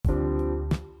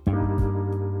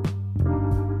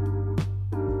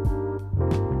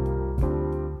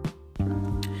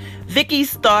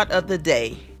Vicky's thought of the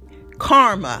day: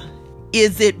 karma,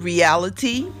 is it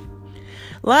reality?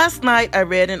 Last night I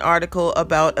read an article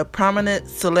about a prominent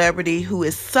celebrity who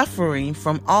is suffering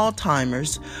from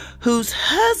Alzheimer's, whose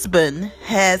husband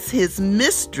has his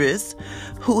mistress,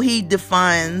 who he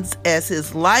defines as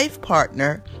his life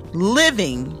partner,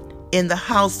 living in the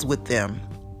house with them.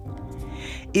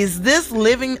 Is this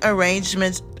living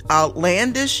arrangement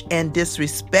outlandish and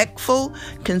disrespectful,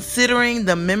 considering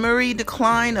the memory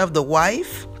decline of the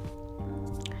wife?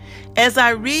 As I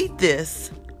read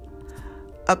this,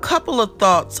 a couple of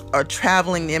thoughts are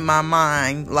traveling in my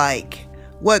mind, like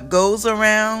what goes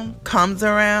around comes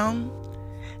around.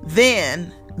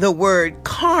 Then the word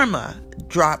karma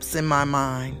drops in my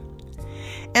mind,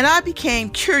 and I became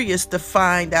curious to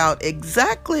find out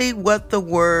exactly what the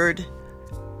word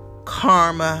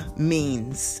karma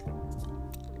means.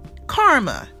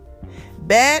 Karma.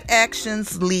 Bad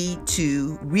actions lead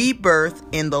to rebirth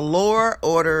in the lower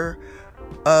order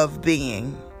of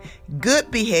being.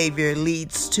 Good behavior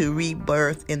leads to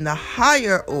rebirth in the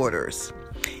higher orders.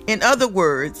 In other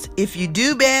words, if you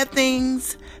do bad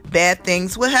things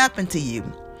will happen to you.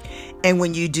 And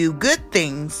when you do good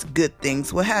things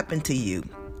will happen to you.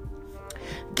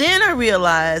 Then I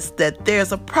realized that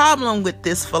there's a problem with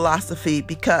this philosophy,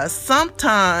 because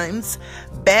sometimes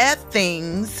bad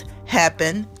things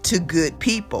happen to good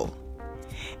people.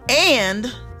 And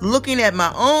looking at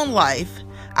my own life,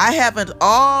 I haven't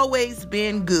always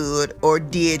been good or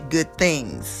did good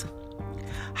things.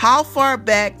 How far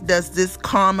back does this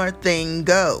karma thing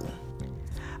go?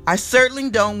 I certainly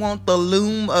don't want the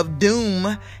loom of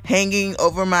doom hanging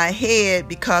over my head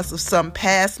because of some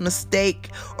past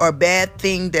mistake or bad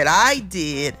thing that I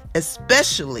did,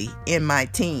 especially in my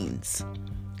teens.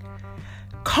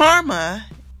 Karma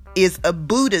is a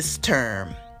Buddhist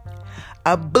term.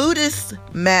 A Buddhist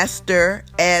master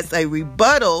adds a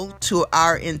rebuttal to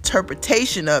our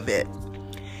interpretation of it.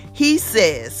 He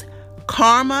says,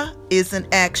 karma is an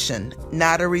action,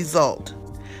 not a result.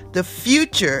 The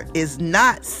future is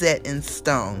not set in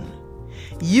stone.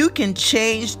 You can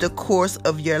change the course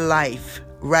of your life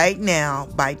right now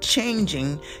by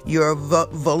changing your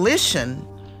volition,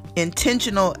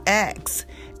 intentional acts,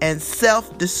 and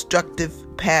self-destructive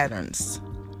patterns.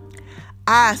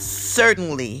 I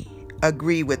certainly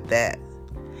agree with that.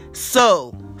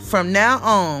 So, from now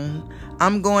on,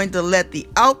 I'm going to let the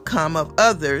outcome of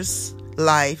others'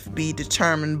 life be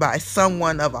determined by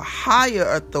someone of a higher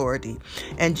authority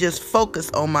and just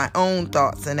focus on my own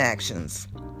thoughts and actions.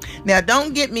 Now,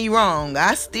 don't get me wrong,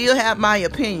 I still have my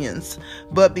opinions,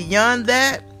 but beyond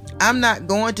that, I'm not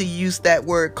going to use that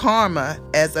word karma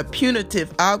as a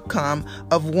punitive outcome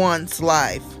of one's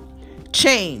life.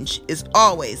 Change is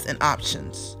always an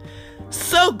option.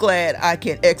 So glad I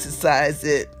can exercise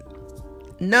it.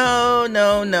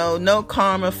 No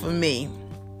karma for me.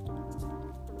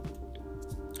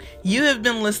 You have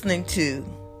been listening to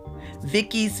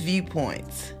Vicky's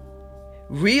Viewpoints.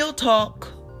 Real talk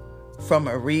from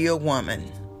a real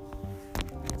woman.